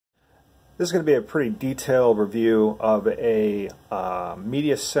This is going to be a pretty detailed review of a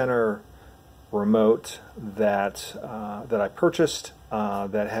media center remote that I purchased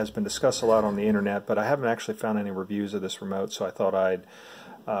that has been discussed a lot on the internet, but I haven't actually found any reviews of this remote, so I thought I'd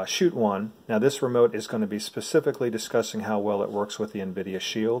shoot one. Now this remote is going to be specifically discussing how well it works with the Nvidia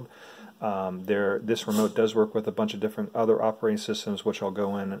Shield. This remote does work with a bunch of different other operating systems, which I'll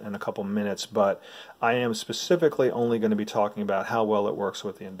go in a couple minutes, but I am specifically only going to be talking about how well it works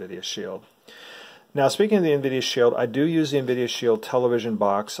with the Nvidia Shield. Now, speaking of the Nvidia Shield, I do use the Nvidia Shield television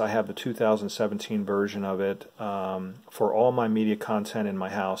box. I have the 2017 version of it for all my media content in my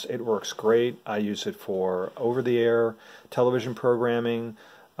house. It works great. I use it for over-the-air television programming.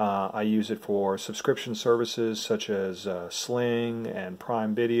 I use it for subscription services such as Sling and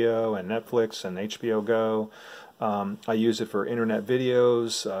Prime Video and Netflix and HBO Go. I use it for internet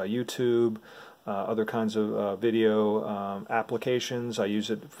videos, YouTube, other kinds of video applications. I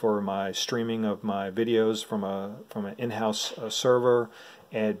use it for my streaming of my videos from an in-house server.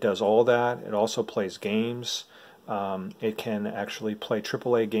 It does all that. It also plays games. It can actually play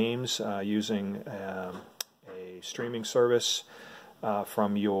AAA games using a streaming service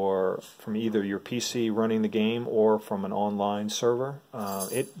from either your PC running the game or from an online server.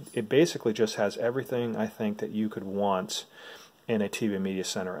 It basically just has everything I think that you could want in a TV media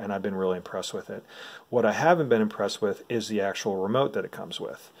center, and I've been really impressed with it. What I haven't been impressed with is the actual remote that it comes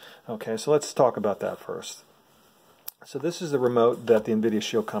with. Okay, so let's talk about that first. So this is the remote that the Nvidia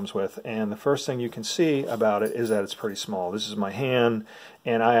Shield comes with, and the first thing you can see about it is that it's pretty small. This is my hand,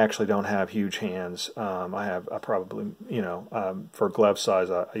 and I actually don't have huge hands. I probably, for glove size,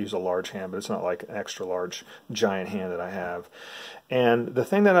 I use a large hand, but it's not like an extra large giant hand that I have. And the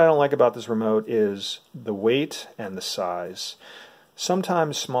thing that I don't like about this remote is the weight and the size.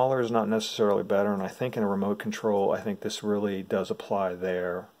 Sometimes smaller is not necessarily better, and I think in a remote control, I think this really does apply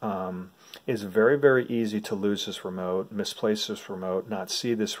there. It's very, very easy to lose this remote, misplace this remote, not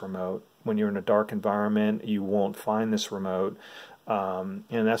see this remote. When you're in a dark environment, you won't find this remote. And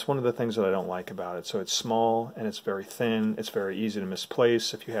that's one of the things that I don't like about it. So it's small and it's very thin. It's very easy to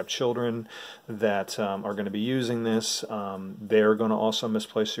misplace. If you have children that are going to be using this, they're going to also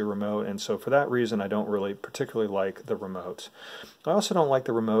misplace your remote. And so for that reason, I don't really particularly like the remote. I also don't like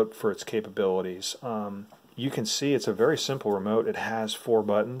the remote for its capabilities. You can see it's a very simple remote. It has 4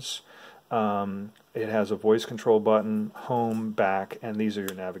 buttons. It has a voice control button, home, back, and these are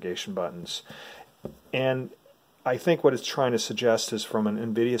your navigation buttons. And I think what it's trying to suggest is, from an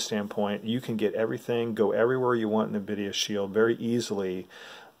Nvidia standpoint, you can get everything, go everywhere you want in Nvidia Shield very easily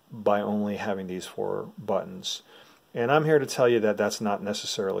by only having these 4 buttons. And I'm here to tell you that that's not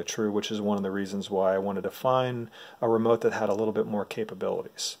necessarily true, which is one of the reasons why I wanted to find a remote that had a little bit more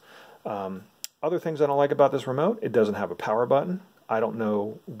capabilities. Other things I don't like about this remote: it doesn't have a power button. I don't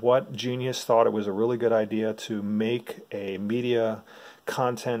know what genius thought it was a really good idea to make a media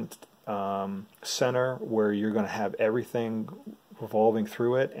content center where you're going to have everything revolving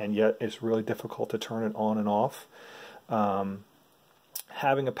through it, and yet it's really difficult to turn it on and off.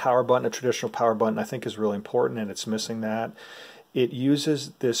 Having a power button, a traditional power button, I think is really important, and it's missing that. It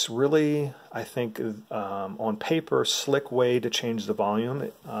uses this really, I think, on paper, slick way to change the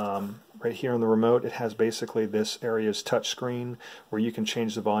volume. Right here on the remote, it has basically this area's touch screen where you can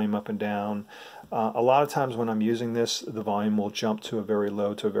change the volume up and down. A lot of times when I'm using this, the volume will jump to a very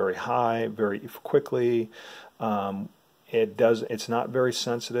low to a very high very quickly. It's not very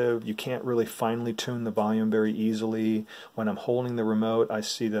sensitive. You can't really finely tune the volume very easily. When I'm holding the remote, I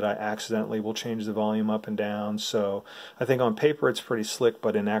see that I accidentally will change the volume up and down. So I think on paper it's pretty slick,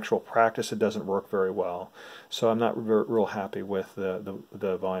 but in actual practice it doesn't work very well. So I'm not real happy with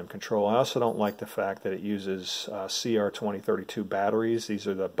the volume control. I also don't like the fact that it uses CR2032 batteries. These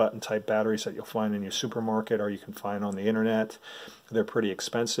are the button type batteries that you'll find in your supermarket or you can find on the internet. They're pretty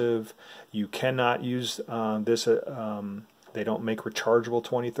expensive. You cannot use this. They don't make rechargeable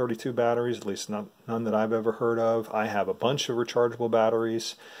 2032 batteries, at least none that I've ever heard of. I have a bunch of rechargeable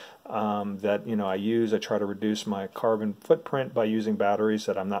batteries that I use. I try to reduce my carbon footprint by using batteries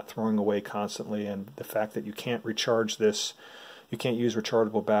that I'm not throwing away constantly. And the fact that you can't recharge this, you can't use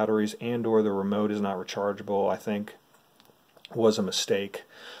rechargeable batteries, and/or the remote is not rechargeable, I think was a mistake.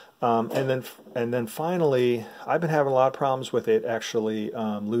 And then finally, I've been having a lot of problems with it actually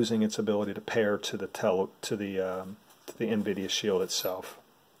losing its ability to pair to the Nvidia Shield itself.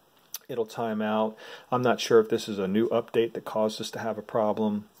 It'll time out. I'm not sure if this is a new update that caused us to have a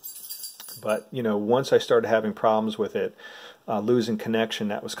problem, but once I started having problems with it, losing connection,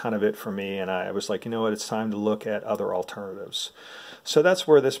 that was kind of it for me, and I was like, you know what, it's time to look at other alternatives. So that's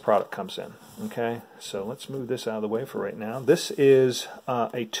where this product comes in. Okay, so let's move this out of the way for right now. This is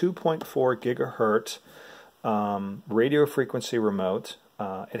a 2.4 gigahertz radio frequency remote.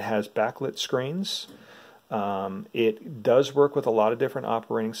 It has backlit screens. It does work with a lot of different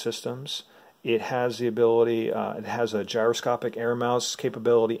operating systems. It has the ability, it has a gyroscopic air mouse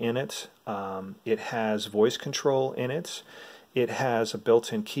capability in it. It has voice control in it. It has a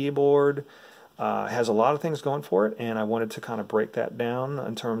built-in keyboard. It has a lot of things going for it, and I wanted to kind of break that down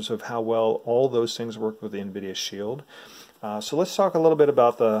in terms of how well all those things work with the Nvidia Shield. So let's talk a little bit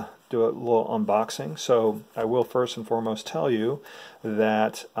about do a little unboxing. So I will first and foremost tell you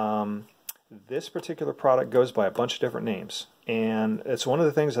that this particular product goes by a bunch of different names. And it's one of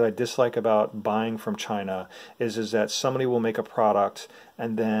the things that I dislike about buying from China is that somebody will make a product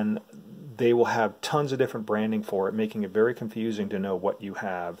and then they will have tons of different branding for it, making it very confusing to know what you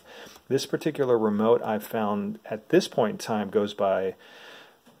have. This particular remote, I've found at this point in time, goes by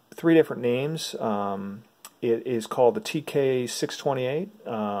 3 different names. It is called the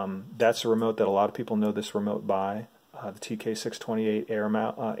TK628. That's a remote that a lot of people know this remote by. The TK628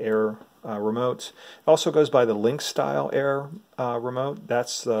 Air remote. It also goes by the LinkStyle Air remote.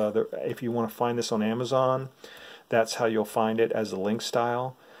 That's if you want to find this on Amazon, that's how you'll find it, as the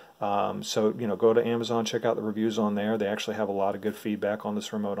LinkStyle. So you know, go to Amazon, check out the reviews on there. They actually have a lot of good feedback on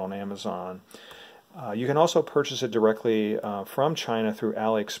this remote on Amazon. You can also purchase it directly from China through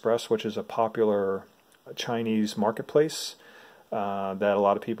AliExpress, which is a popular Chinese marketplace that a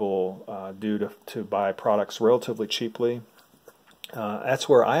lot of people do to buy products relatively cheaply. That's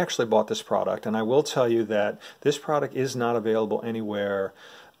where I actually bought this product, and I will tell you that this product is not available anywhere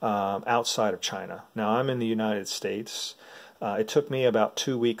outside of China. Now, I'm in the United States. It took me about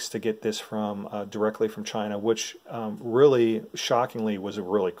 2 weeks to get this directly from China, which really, shockingly, was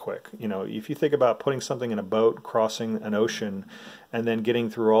really quick. You know, if you think about putting something in a boat, crossing an ocean, and then getting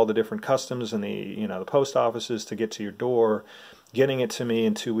through all the different customs and the post offices to get to your door, getting it to me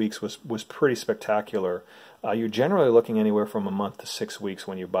in 2 weeks was pretty spectacular. You're generally looking anywhere from a month to 6 weeks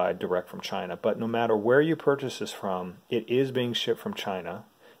when you buy direct from China. But no matter where you purchase this from, it is being shipped from China.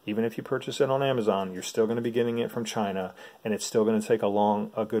 Even if you purchase it on Amazon, you're still going to be getting it from China, and it's still going to take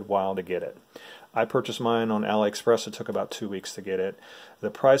a good while to get it. I purchased mine on AliExpress. It took about 2 weeks to get it. The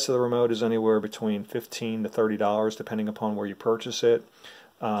price of the remote is anywhere between $15 to $30, depending upon where you purchase it.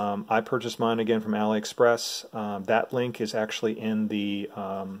 I purchased mine again from AliExpress. That link is actually in the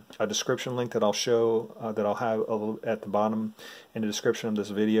a description link that I'll show, that I'll have at the bottom in the description of this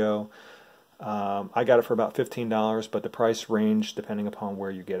video. I got it for about $15, but the price range depending upon where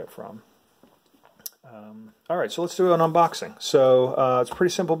you get it from. Alright, so let's do an unboxing. So it's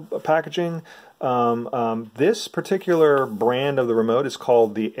pretty simple packaging. This particular brand of the remote is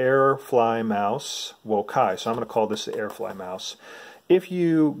called the Air Fly Mouse Wokei, so I'm going to call this the Air Fly Mouse. If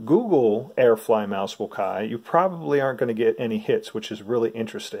you Google Air Fly Mouse Wokei, you probably aren't going to get any hits, which is really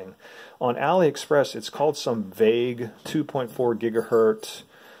interesting. On AliExpress, it's called some vague 2.4 gigahertz,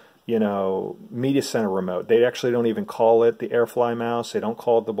 media center remote. They actually don't even call it the Air Fly Mouse. They don't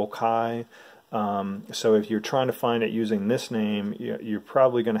call it the Wokei. So if you're trying to find it using this name, you're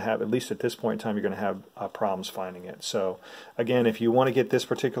probably going to have, at least at this point in time, you're going to have problems finding it. So again, if you want to get this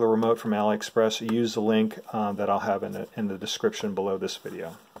particular remote from AliExpress, use the link that I'll have in the description below this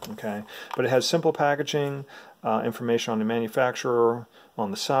video. Okay, but it has simple packaging, information on the manufacturer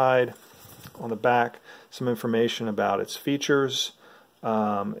on the side, on the back, some information about its features,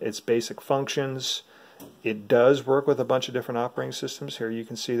 its basic functions. It does work with a bunch of different operating systems. Here you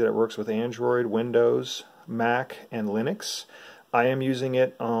can see that it works with Android, Windows, Mac, and Linux. I am using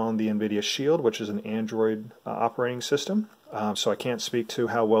it on the Nvidia Shield, which is an Android operating system. So I can't speak to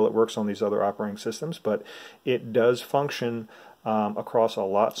how well it works on these other operating systems, but it does function across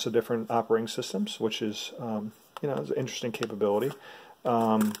lots of different operating systems, which is, is an interesting capability.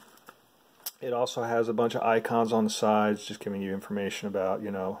 It also has a bunch of icons on the sides, just giving you information about,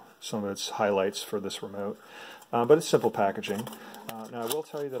 some of its highlights for this remote. But it's simple packaging. Now, I will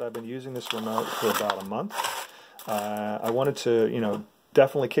tell you that I've been using this remote for about a month. I wanted to,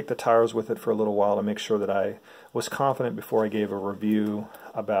 definitely kick the tires with it for a little while to make sure that I was confident before I gave a review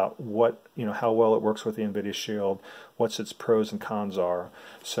about what, how well it works with the Nvidia Shield, what's its pros and cons are.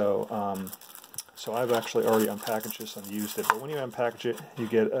 So, so I've actually already unpackaged this and used it. But when you unpackage it, you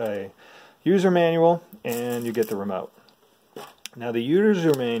get a user manual and you get the remote. Now the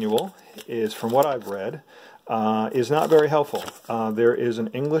user manual is, from what I've read, is not very helpful. There is an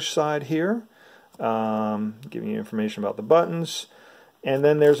English side here, giving you information about the buttons, and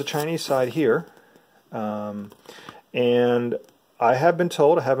then there's a Chinese side here. And I have been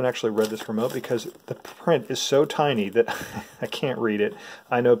told, I haven't actually read this remote because the print is so tiny that I can't read it.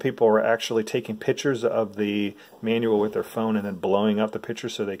 I know people are actually taking pictures of the manual with their phone and then blowing up the picture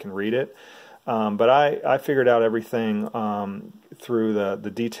so they can read it. But I figured out everything through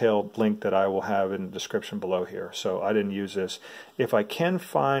the detailed link that I will have in the description below here. So I didn't use this. If I can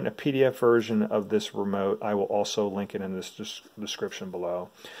find a PDF version of this remote, I will also link it in this description below.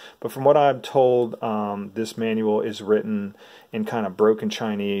 But from what I'm told, this manual is written in kind of broken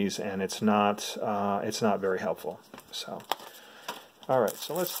Chinese, and it's not very helpful. So, all right.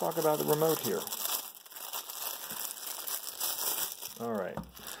 So let's talk about the remote here. All right.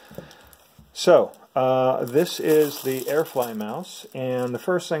 So, this is the AirFly mouse, and the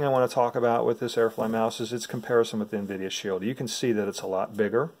first thing I want to talk about with this AirFly mouse is its comparison with the Nvidia Shield. You can see that it's a lot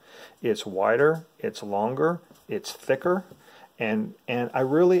bigger, it's wider, it's longer, it's thicker, and I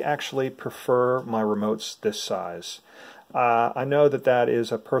really actually prefer my remotes this size. I know that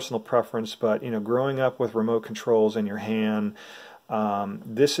is a personal preference, but growing up with remote controls in your hand,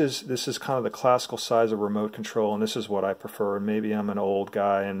 this is kind of the classical size of remote control, and this is what I prefer. Maybe I'm an old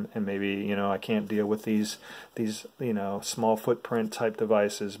guy, and maybe I can't deal with these small footprint type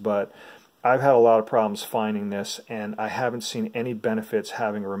devices, but I've had a lot of problems finding this, and I haven't seen any benefits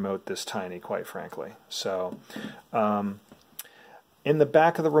having a remote this tiny, quite frankly. So in the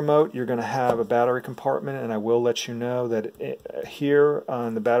back of the remote, you're going to have a battery compartment, and I will let you know that here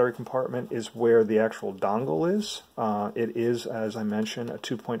in the battery compartment is where the actual dongle is. It is, as I mentioned, a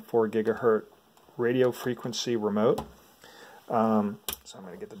 2.4 gigahertz radio frequency remote. So I'm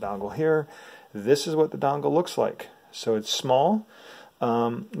going to get the dongle here. This is what the dongle looks like. So it's small,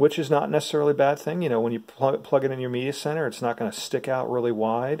 which is not necessarily a bad thing. When you plug it in your media center, it's not going to stick out really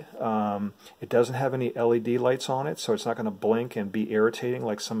wide. It doesn't have any LED lights on it, so it's not going to blink and be irritating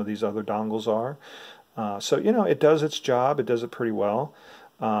like some of these other dongles are. So it does its job. It does it pretty well.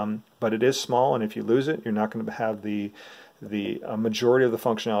 But it is small, and if you lose it, you're not going to have the majority of the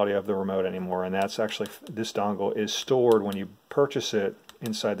functionality of the remote anymore. And that's actually, this dongle is stored when you purchase it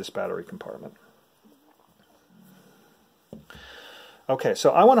inside this battery compartment. Okay,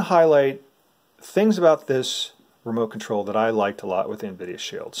 so I want to highlight things about this remote control that I liked a lot with the Nvidia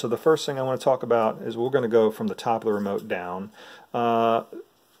Shield. So the first thing I want to talk about is we're going to go from the top of the remote down. The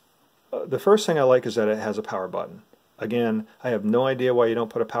first thing I like is that it has a power button. Again, I have no idea why you don't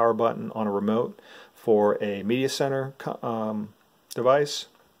put a power button on a remote for a media center device.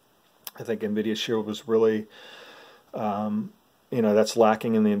 I think Nvidia Shield was really that's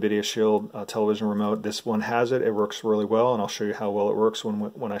lacking in the Nvidia Shield television remote. This one has it. It works really well, and I'll show you how well it works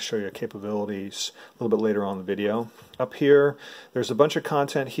when I show you capabilities a little bit later on in the video. Up here, there's a bunch of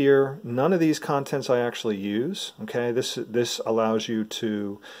content here. None of these contents I actually use. Okay, this allows you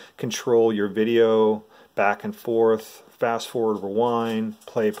to control your video back and forth, fast forward, rewind,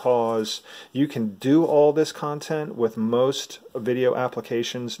 play, pause. You can do all this content with most video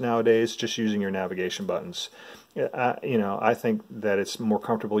applications nowadays just using your navigation buttons. I think that it's more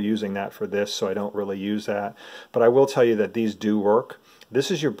comfortable using that for this, so I don't really use that. But I will tell you that these do work.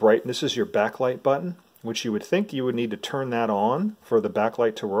 This is your backlight button, which you would think you would need to turn that on for the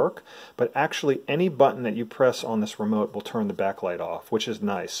backlight to work. But actually, any button that you press on this remote will turn the backlight off, which is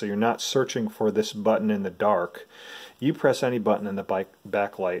nice. So you're not searching for this button in the dark. You press any button and the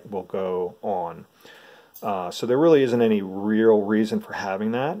backlight will go on. So there really isn't any real reason for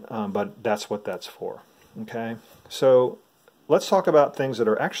having that, but that's what that's for. Okay, so let's talk about things that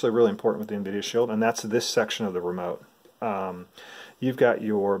are actually really important with the Nvidia Shield, and that's this section of the remote. You've got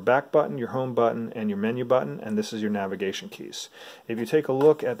your back button, your home button, and your menu button, and this is your navigation keys. If you take a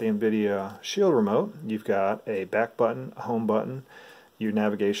look at the Nvidia Shield remote, you've got a back button, a home button, your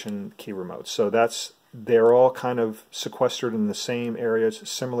navigation key remote. So they're all kind of sequestered in the same areas,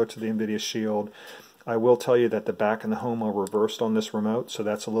 similar to the Nvidia Shield. I will tell you that the back and the home are reversed on this remote, so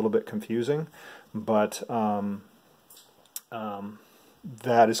that's a little bit confusing, but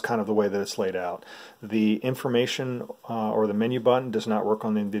that is kind of the way that it's laid out. The information or the menu button does not work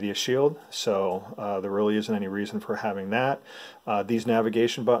on the Nvidia Shield, so there really isn't any reason for having that. These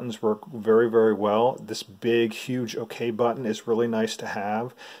navigation buttons work very, very well. This big, huge OK button is really nice to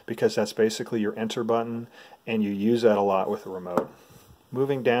have because that's basically your enter button, and you use that a lot with the remote.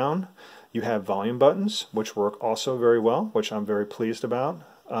 Moving down, you have volume buttons, which work also very well, which I'm very pleased about.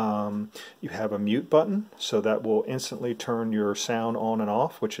 You have a mute button, so that will instantly turn your sound on and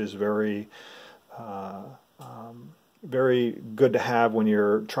off, which is very good to have when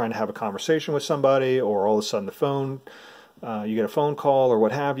you're trying to have a conversation with somebody, or all of a sudden the phone, you get a phone call or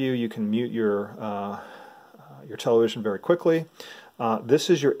what have you. You can mute your television very quickly. This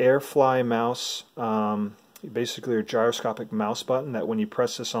is your AirFly mouse basically a gyroscopic mouse button that when you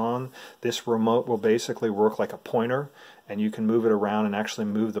press this on, this remote will basically work like a pointer, and you can move it around and actually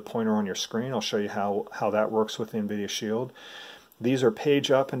move the pointer on your screen. I'll show you how that works with the Nvidia Shield. These are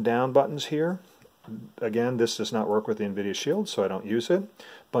page up and down buttons here. Again, this does not work with the Nvidia Shield, so I don't use it.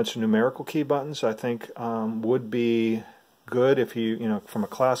 Bunch of numerical key buttons I think would be good if you, from a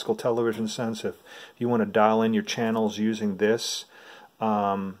classical television sense, if you want to dial in your channels using this,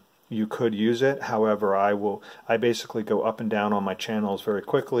 you could use it. However, I basically go up and down on my channels very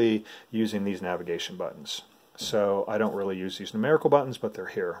quickly using these navigation buttons. So I don't really use these numerical buttons, but they're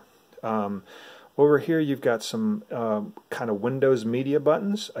here. Over here you've got some kind of Windows media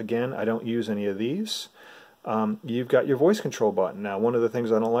buttons. Again, I don't use any of these. You've got your voice control button. Now, one of the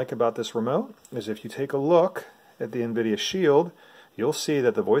things I don't like about this remote is if you take a look at the Nvidia Shield, you'll see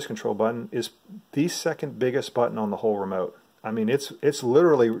that the voice control button is the second biggest button on the whole remote. I mean, it's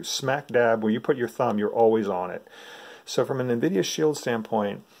literally smack dab where you put your thumb, you're always on it. So from an Nvidia Shield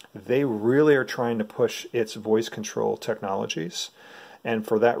standpoint, they really are trying to push its voice control technologies. And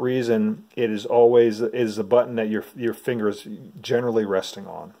for that reason, it is the button that your finger is generally resting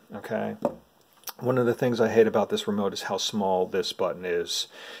on. Okay. One of the things I hate about this remote is how small this button is.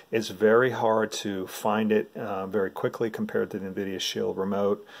 It's very hard to find it very quickly compared to the Nvidia Shield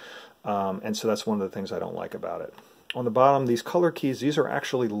remote, and so that's one of the things I don't like about it. On the bottom, these color keys, these are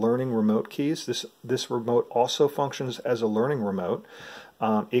actually learning remote keys. This remote also functions as a learning remote.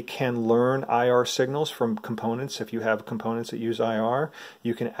 It can learn IR signals from components. If you have components that use IR,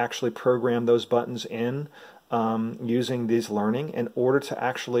 you can actually program those buttons in using these learning. In order to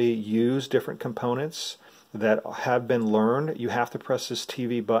actually use different components that have been learned, you have to press this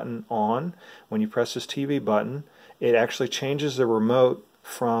TV button on. When you press this TV button, it actually changes the remote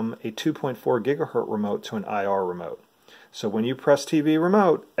from a 2.4 gigahertz remote to an IR remote. So when you press TV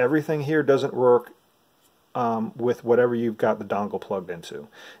remote, everything here doesn't work with whatever you've got the dongle plugged into.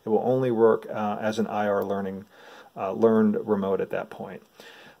 It will only work as an IR learned remote at that point.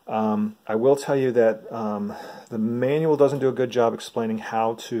 I will tell you that the manual doesn't do a good job explaining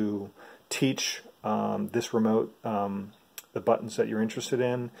how to teach this remote the buttons that you're interested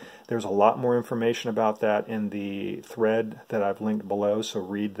in. There's a lot more information about that in the thread that I've linked below, so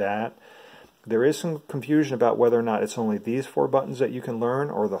read that. There is some confusion about whether or not it's only these 4 buttons that you can learn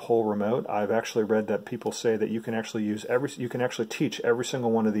or the whole remote. I've actually read that people say that you can actually teach every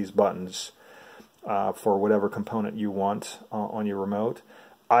single one of these buttons for whatever component you want on your remote.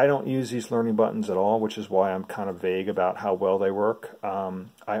 I don't use these learning buttons at all, which is why I'm kind of vague about how well they work.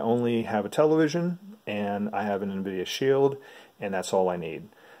 I only have a television and I have an Nvidia Shield, and that's all I need.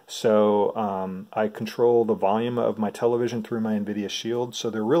 So I control the volume of my television through my Nvidia Shield, so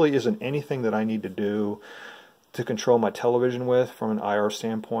there really isn't anything that I need to do to control my television with from an IR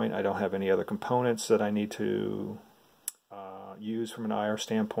standpoint. I don't have any other components that I need to use from an IR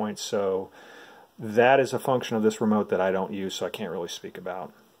standpoint, so that is a function of this remote that I don't use, so I can't really speak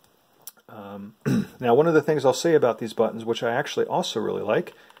about. Now, one of the things I'll say about these buttons, which I actually also really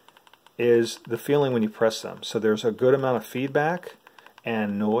like, is the feeling when you press them. So there's a good amount of feedback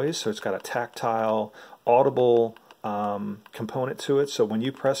and noise, so it's got a tactile, audible component to it, so when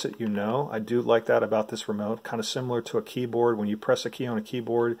you press it, I do like that about this remote, kind of similar to a keyboard. When you press a key on a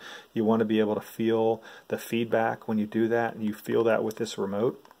keyboard, you want to be able to feel the feedback when you do that, and you feel that with this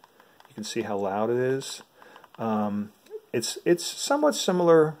remote. You can see how loud it is. It's somewhat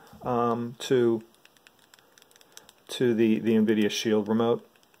similar to the Nvidia Shield remote.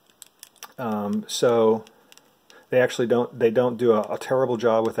 So they actually don't do a terrible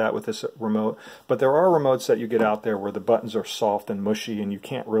job with that with this remote, but there are remotes that you get out there where the buttons are soft and mushy and you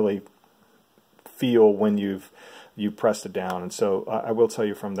can't really feel when you pressed it down. And so I will tell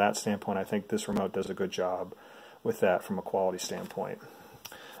you from that standpoint, I think this remote does a good job with that from a quality standpoint.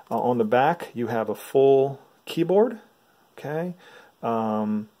 On the back you have a full keyboard, okay,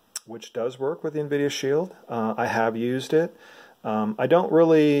 which does work with the Nvidia Shield. I have used it. I don't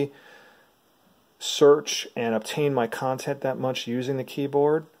really search and obtain my content that much using the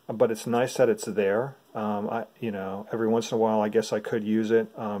keyboard, but it's nice that it's there. Every once in a while I guess I could use it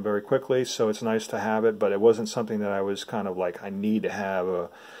very quickly, so it's nice to have it, but it wasn't something that I was kind of like, I need to have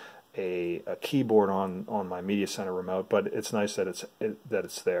a keyboard on my media center remote, but it's nice that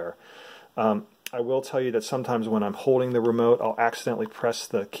it's there. I will tell you that sometimes when I'm holding the remote, I'll accidentally press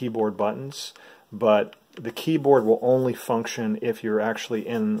the keyboard buttons. but the keyboard will only function if you're actually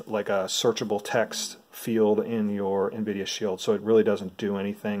in like a searchable text field in your Nvidia Shield, so it really doesn't do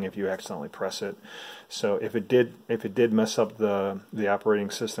anything if you accidentally press it. So if it did mess up the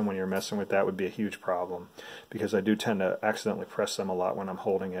operating system when you're messing with that, would be a huge problem, because I do tend to accidentally press them a lot when I'm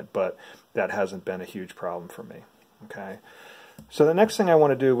holding it, but that hasn't been a huge problem for me. Okay, so the next thing I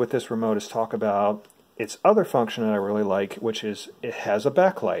want to do with this remote is talk about its other function that I really like, which is it has a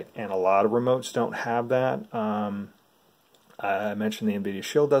backlight, and a lot of remotes don't have that. I mentioned the Nvidia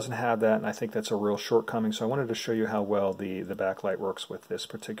Shield doesn't have that, and I think that's a real shortcoming, so I wanted to show you how well the backlight works with this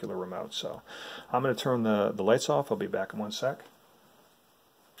particular remote. So I'm going to turn the lights off. I'll be back in one sec.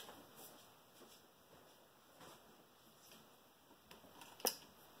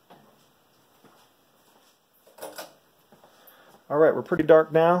 Alright, we're pretty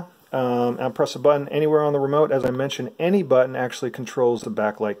dark now. I'll press a button anywhere on the remote. As I mentioned, any button actually controls the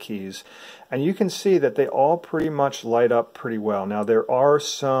backlight keys. And you can see that they all pretty much light up pretty well. Now, there are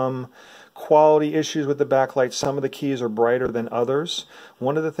some quality issues with the backlight. Some of the keys are brighter than others.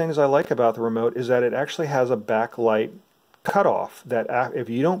 One of the things I like about the remote is that it actually has a backlight cutoff, that if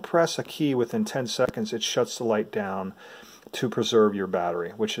you don't press a key within 10 seconds, it shuts the light down to preserve your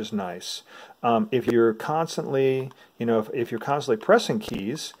battery, which is nice. If you're constantly, if you're constantly pressing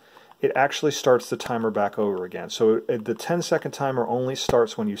keys, it actually starts the timer back over again. So the 10-second timer only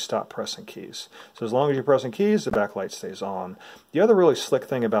starts when you stop pressing keys. So as long as you're pressing keys, the backlight stays on. The other really slick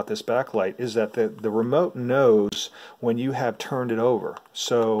thing about this backlight is that the remote knows when you have turned it over.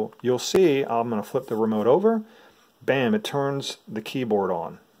 So you'll see, I'm going to flip the remote over, bam, it turns the keyboard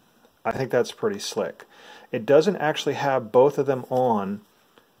on. I think that's pretty slick. It doesn't actually have both of them on,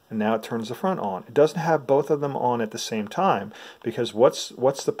 and now it turns the front on. It doesn't have both of them on at the same time, because what's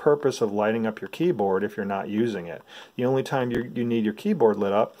the purpose of lighting up your keyboard if you're not using it? The only time you need your keyboard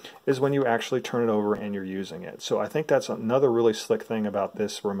lit up is when you actually turn it over and you're using it. So I think that's another really slick thing about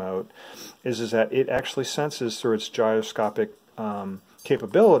this remote, is that it actually senses through its gyroscopic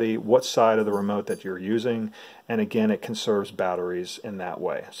capability what side of the remote that you're using, and again, it conserves batteries in that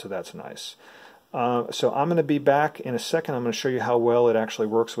way. So that's nice. So I'm going to be back in a second. I'm going to show you how well it actually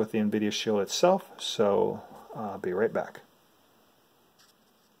works with the Nvidia Shield itself. So I'll be right back.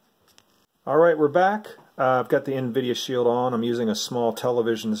 Alright, we're back. I've got the Nvidia Shield on. I'm using a small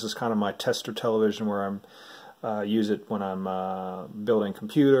television. This is kind of my tester television where I'm use it when I'm building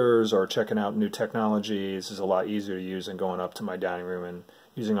computers or checking out new technologies. This is a lot easier to use than going up to my dining room and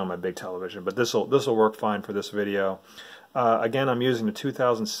using on my big television. But this will work fine for this video. Again, I'm using the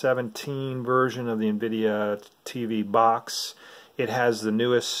 2017 version of the Nvidia TV box. It has the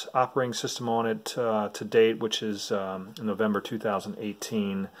newest operating system on it to date, which is November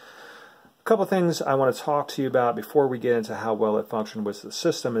 2018. A couple things I want to talk to you about before we get into how well it functioned with the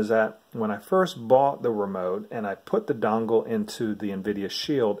system is that when I first bought the remote and I put the dongle into the Nvidia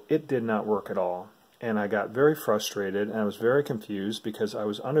Shield, it did not work at all. And I got very frustrated and I was very confused because I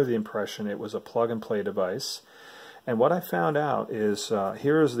was under the impression it was a plug-and-play device. And what I found out is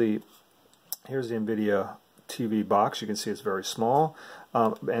here's the Nvidia TV box. You can see it's very small,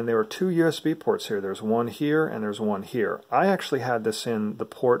 and there are two USB ports here. There's one here and there's one here. I actually had this in the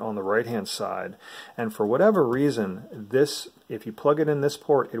port on the right hand side, and for whatever reason, if you plug it in this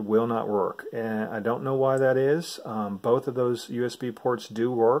port, it will not work, and I don't know why that is. Both of those USB ports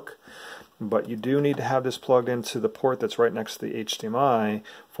do work, but you do need to have this plugged into the port that's right next to the HDMI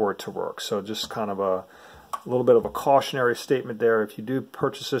for it to work. So just kind of a little bit of a cautionary statement there. If you do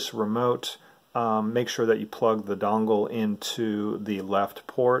purchase this remote, make sure that you plug the dongle into the left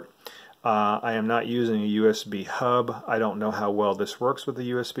port. I am not using a USB hub. I don't know how well this works with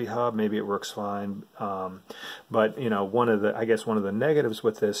the USB hub. Maybe it works fine. But one of the negatives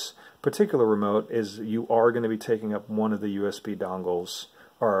with this particular remote is you are going to be taking up one of the USB dongles,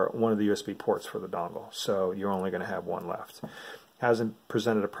 or one of the USB ports for the dongle. So you're only going to have one left. Hasn't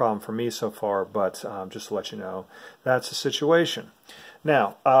presented a problem for me so far, but just to let you know, that's the situation.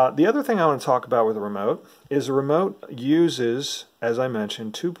 Now, the other thing I want to talk about with the remote is the remote uses, as I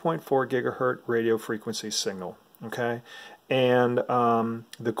mentioned, 2.4 gigahertz radio frequency signal. Okay, and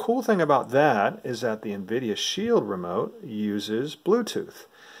the cool thing about that is that the Nvidia Shield remote uses Bluetooth.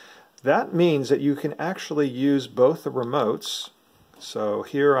 That means that you can actually use both the remotes. So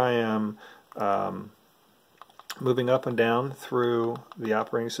here I am moving up and down through the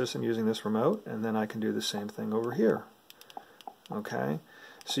operating system using this remote, and then I can do the same thing over here. Okay,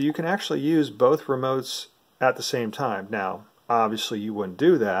 so you can actually use both remotes at the same time. Now, obviously you wouldn't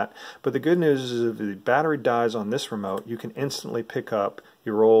do that, but the good news is if the battery dies on this remote, you can instantly pick up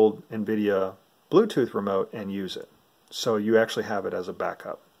your old Nvidia Bluetooth remote and use it. So you actually have it as a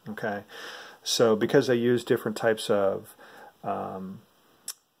backup. Okay, So because they use different types of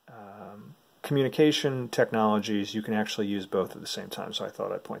communication technologies, you can actually use both at the same time. So I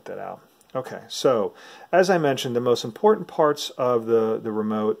thought I'd point that out. Okay, so as I mentioned, the most important parts of the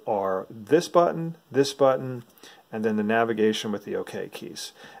remote are this button, and then the navigation with the OK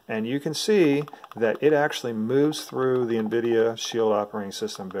keys. And you can see that it actually moves through the Nvidia Shield operating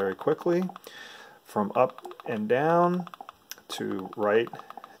system very quickly, from up and down to right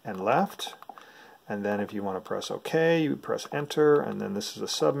and left. And then if you want to press OK, you press Enter, and then this is a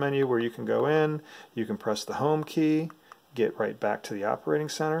sub-menu where you can go in, you can press the Home key, get right back to the operating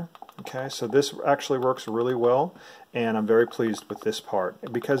center. Okay, so this actually works really well, and I'm very pleased with this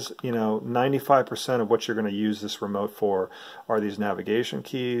part because, you know, 95% of what you're going to use this remote for are these navigation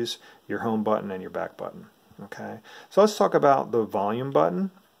keys, your home button, and your back button. Okay, so let's talk about the volume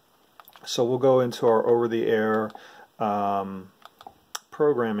button. So we'll go into our over-the-air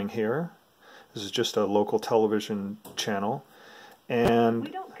programming here. This is just a local television channel,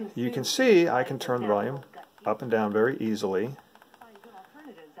 and you can see I can turn the volume up and down very easily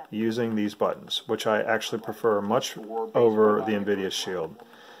using these buttons, which I actually prefer much over the Nvidia Shield.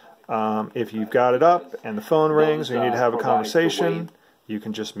 If you've got it up and the phone rings or you need to have a conversation, you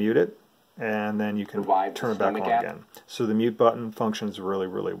can just mute it, and then you can turn it back on again. So the mute button functions really,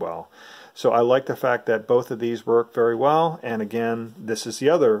 really well. So I like the fact that both of these work very well, and again, this is the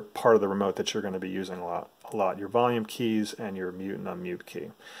other part of the remote that you're going to be using a lot, your volume keys and your mute and unmute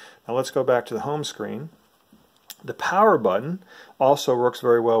key. Now let's go back to the home screen. The power button also works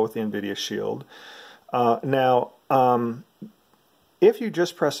very well with the Nvidia Shield. If you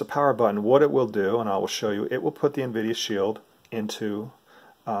just press the power button, what it will do, and I will show you, it will put the Nvidia Shield into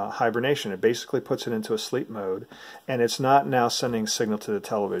hibernation. It basically puts it into a sleep mode, and it's not now sending signal to the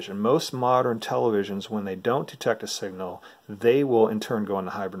television. Most modern televisions, when they don't detect a signal, they will in turn go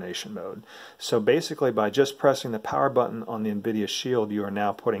into hibernation mode. So basically, by just pressing the power button on the Nvidia Shield, you are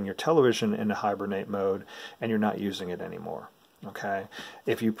now putting your television into hibernate mode, and you're not using it anymore. Okay.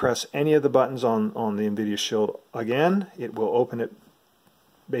 If you press any of the buttons on the Nvidia Shield again, it will open it,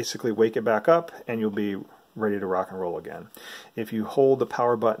 basically wake it back up, and you'll be ready to rock and roll again. If you hold the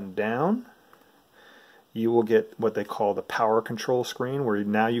power button down, you will get what they call the power control screen, where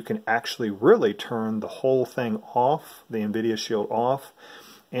now you can actually really turn the whole thing off, the Nvidia Shield off,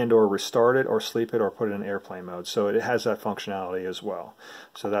 and or restart it or sleep it or put it in airplane mode. So it has that functionality as well.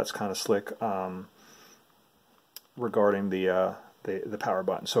 So that's kind of slick regarding the power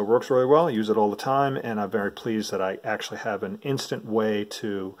button. So it works really well. I use it all the time, and I'm very pleased that I actually have an instant way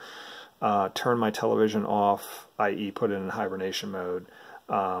to turn my television off, i.e. put it in hibernation mode,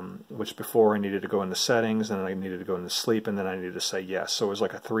 which before I needed to go into settings, and then I needed to go into sleep, and then I needed to say yes. So it was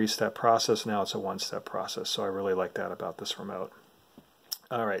like a 3-step process. Now it's a 1-step process. So I really like that about this remote.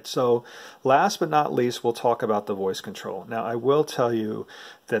 All right, so last but not least, we'll talk about the voice control. Now I will tell you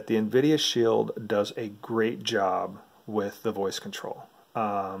that the Nvidia Shield does a great job with the voice control.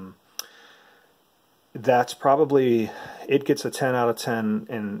 That's probably, it gets a 10 out of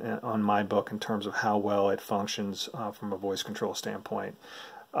 10 on my book in terms of how well it functions from a voice control standpoint.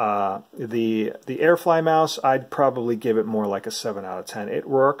 The AirFly mouse, I'd probably give it more like a 7 out of 10. It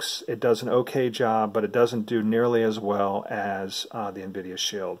works, it does an okay job, but it doesn't do nearly as well as the Nvidia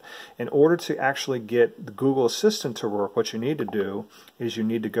Shield. In order to actually get the Google Assistant to work, what you need to do is you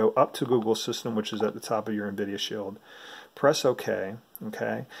need to go up to Google Assistant, which is at the top of your Nvidia Shield, press OK,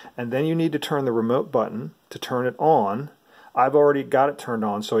 okay, and then you need to turn the remote button to turn it on. I've already got it turned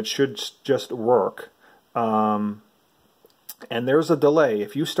on, so it should just work. And there's a delay.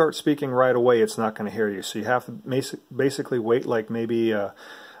 If you start speaking right away, it's not going to hear you. So you have to basically wait like maybe a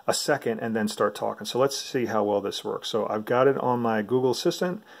second and then start talking. So let's see how well this works. So I've got it on my Google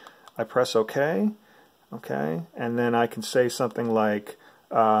Assistant. I press OK, okay, and then I can say something like,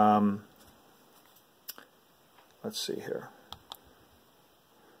 let's see here.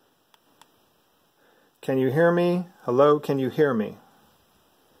 Can you hear me? Hello, can you hear me?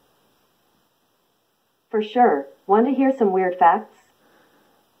 For sure. Want to hear some weird facts?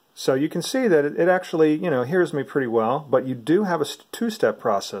 So you can see that it actually, hears me pretty well, but you do have a 2-step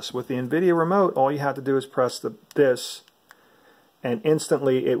process. With the Nvidia remote, all you have to do is press this, and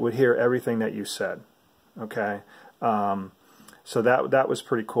instantly it would hear everything that you said. Okay? So that was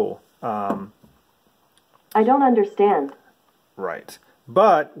pretty cool. I don't understand. Right.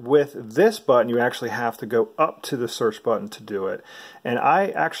 But with this button, you actually have to go up to the search button to do it. And I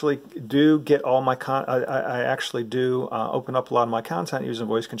actually do get all my I actually do open up a lot of my content using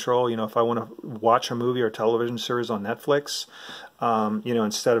voice control. If I want to watch a movie or television series on Netflix,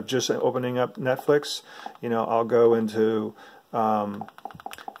 instead of just opening up Netflix, I'll go into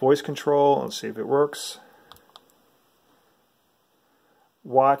Voice control, let's see if it works.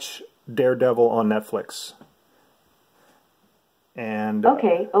 Watch Daredevil on Netflix. And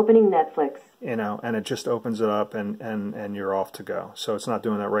Okay, opening Netflix. you know, and it just opens it up and you're off to go. So it's not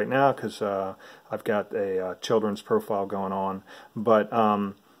doing that right now because I've got a children's profile going on. But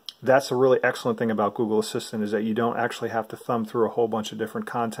that's a really excellent thing about Google Assistant, is that you don't actually have to thumb through a whole bunch of different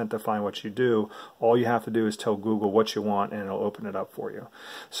content to find what you do. All you have to do is tell Google what you want and it'll open it up for you.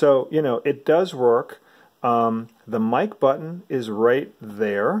 So, you know, it does work. The mic button is right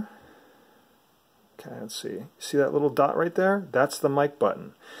there. Okay, let's see. See that little dot right there? That's the mic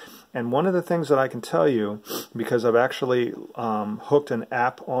button. And one of the things that I can tell you, because I've actually hooked an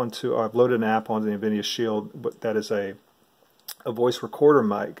app onto, or I've loaded an app onto the Nvidia Shield that is a voice recorder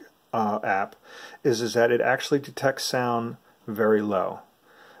mic app, is that it actually detects sound very low.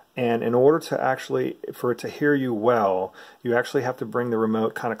 And in order to actually, for it to hear you well, you actually have to bring the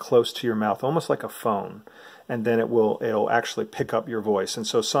remote kind of close to your mouth, almost like a phone. And then it'll actually pick up your voice. And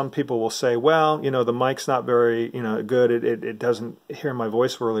so some people will say, well, you know, the mic's not very, you know, good. It doesn't hear my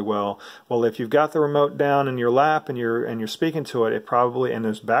voice really well. Well, if you've got the remote down in your lap and you're speaking to it, it probably, and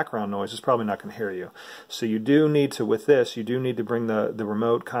there's background noise, it's probably not going to hear you. So you do need to, with this, you do need to bring the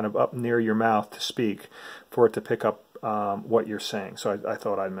remote kind of up near your mouth to speak for it to pick up what you're saying. So I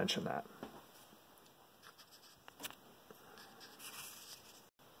thought I'd mention that.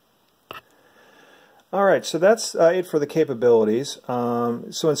 All right, so that's it for the capabilities.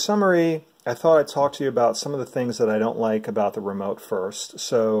 So in summary, I thought I'd talk to you about some of the things that I don't like about the remote first.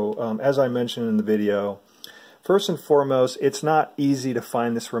 So as I mentioned in the video, first and foremost, it's not easy to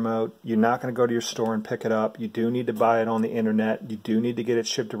find this remote. You're not going to go to your store and pick it up. You do need to buy it on the internet. You do need to get it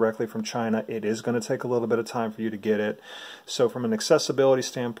shipped directly from China. It is going to take a little bit of time for you to get it. So from an accessibility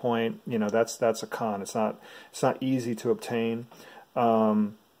standpoint, you know, that's a con. It's not easy to obtain.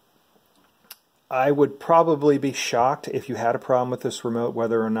 I would probably be shocked if you had a problem with this remote,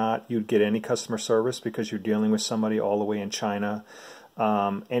 whether or not you'd get any customer service, because you're dealing with somebody all the way in China.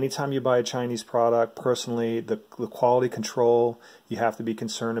 Anytime you buy a Chinese product, personally, the quality control, you have to be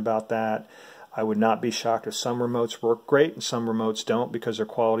concerned about that. I would not be shocked if some remotes work great and some remotes don't, because their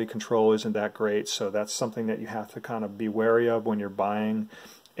quality control isn't that great. So that's something that you have to kind of be wary of when you're buying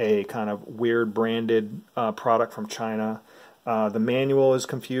a kind of weird branded product from China. The manual is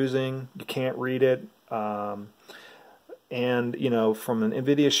confusing. You can't read it. And, you know, from an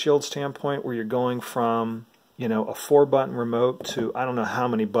Nvidia Shield standpoint, where you're going from, you know, a 4-button remote to, I don't know how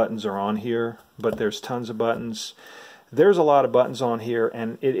many buttons are on here, but there's tons of buttons. There's a lot of buttons on here,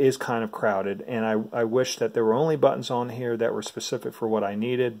 and it is kind of crowded. And I wish that there were only buttons on here that were specific for what I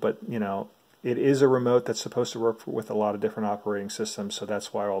needed, but, you know, it is a remote that's supposed to work with a lot of different operating systems, so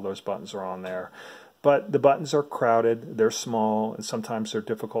that's why all those buttons are on there. But the buttons are crowded, they're small, and sometimes they're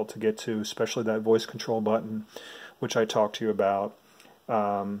difficult to get to, especially that voice control button, which I talked to you about.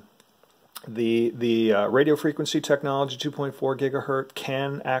 The radio frequency technology, 2.4 gigahertz,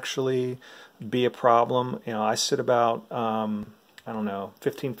 can actually be a problem. You know, I sit about, I don't know,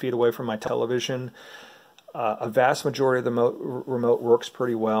 15 feet away from my television. A vast majority of the remote works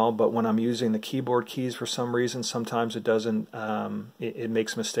pretty well, but when I'm using the keyboard keys for some reason, sometimes it doesn't, it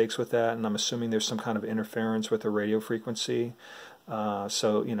makes mistakes with that, and I'm assuming there's some kind of interference with the radio frequency.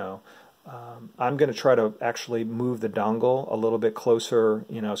 So, you know, I'm going to try to actually move the dongle a little bit closer,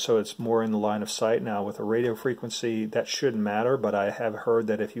 you know, so it's more in the line of sight. Now, with a radio frequency, that shouldn't matter, but I have heard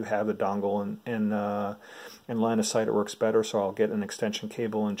that if you have the dongle in line of sight, it works better, so I'll get an extension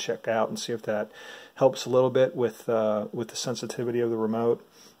cable and check out and see if that helps a little bit with the sensitivity of the remote.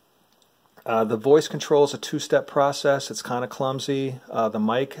 The voice control is a 2-step process. It's kind of clumsy. The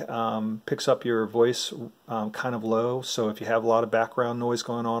mic picks up your voice kind of low, so if you have a lot of background noise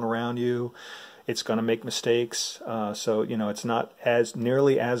going on around you, it's going to make mistakes. So, you know, it's not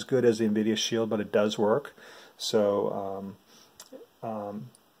nearly as good as the Nvidia Shield, but it does work. So,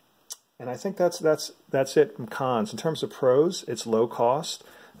 and I think that's it from cons. In terms of pros, it's low cost.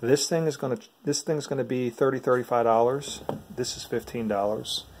 This thing's going to be $35. This is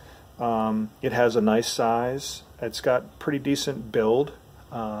 $15. It has a nice size. It's got pretty decent build.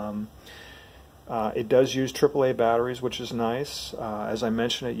 It does use AAA batteries, which is nice. As I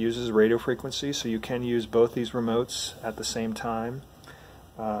mentioned, it uses radio frequency, so you can use both these remotes at the same time.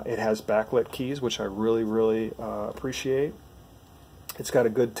 It has backlit keys, which I really appreciate. It's got a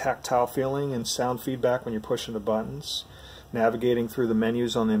good tactile feeling and sound feedback when you're pushing the buttons. Navigating through the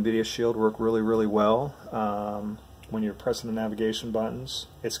menus on the Nvidia Shield work really well when you're pressing the navigation buttons.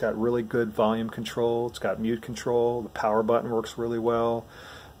 It's got really good volume control. It's got mute control. The power button works really well.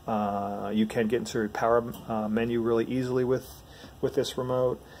 You can get into your power menu really easily with with this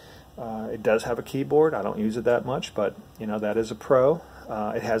remote. It does have a keyboard. I don't use it that much, but you know, that is a pro.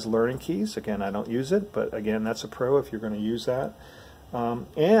 It has learning keys. Again, I don't use it, but again, that's a pro if you're going to use that.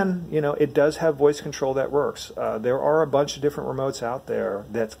 And you know, it does have voice control that works. There are a bunch of different remotes out there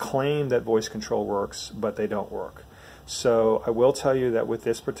that claim that voice control works, but they don't work. So I will tell you that with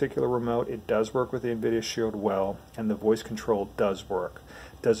this particular remote, it does work with the Nvidia Shield well, and the voice control does work.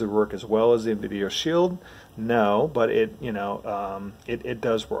 Does it work as well as the Nvidia Shield? No, but it, you know, it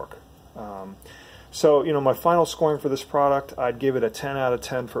does work. So, you know, my final scoring for this product, I'd give it a 10 out of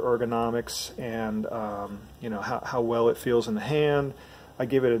 10 for ergonomics and, you know, how well it feels in the hand. I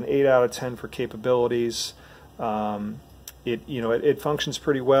give it an 8 out of 10 for capabilities. It functions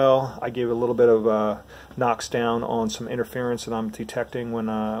pretty well. I gave it a little bit of knocks down on some interference that I'm detecting when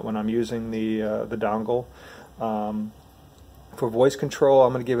I'm using the dongle. For voice control,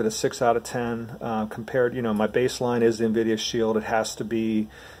 I'm going to give it a 6 out of 10. Compared, you know, my baseline is the Nvidia Shield. It has to be,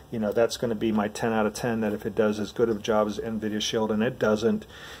 you know, that's going to be my 10 out of 10, that if it does as good of a job as Nvidia Shield, and it doesn't,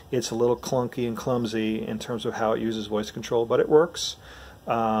 it's a little clunky and clumsy in terms of how it uses voice control, but it works.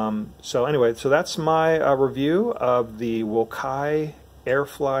 So anyway, so that's my review of the Wokei Air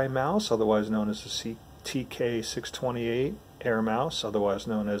Fly mouse, otherwise known as the TK628 Air mouse, otherwise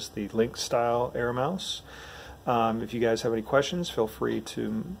known as the LinkStyle Air mouse. If you guys have any questions, feel free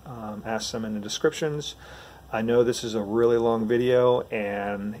to ask them in the descriptions. I know this is a really long video,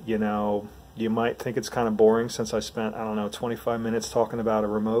 and you know, you might think it's kind of boring since I spent, I don't know, 25 minutes talking about a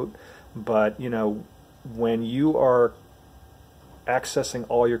remote, but you know, when you are accessing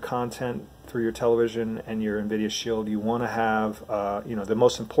all your content through your television and your Nvidia Shield, you want to have, you know, the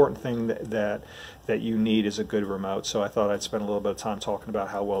most important thing that you need is a good remote. So I thought I'd spend a little bit of time talking about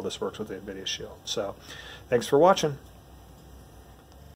how well this works with the Nvidia Shield. So thanks for watching.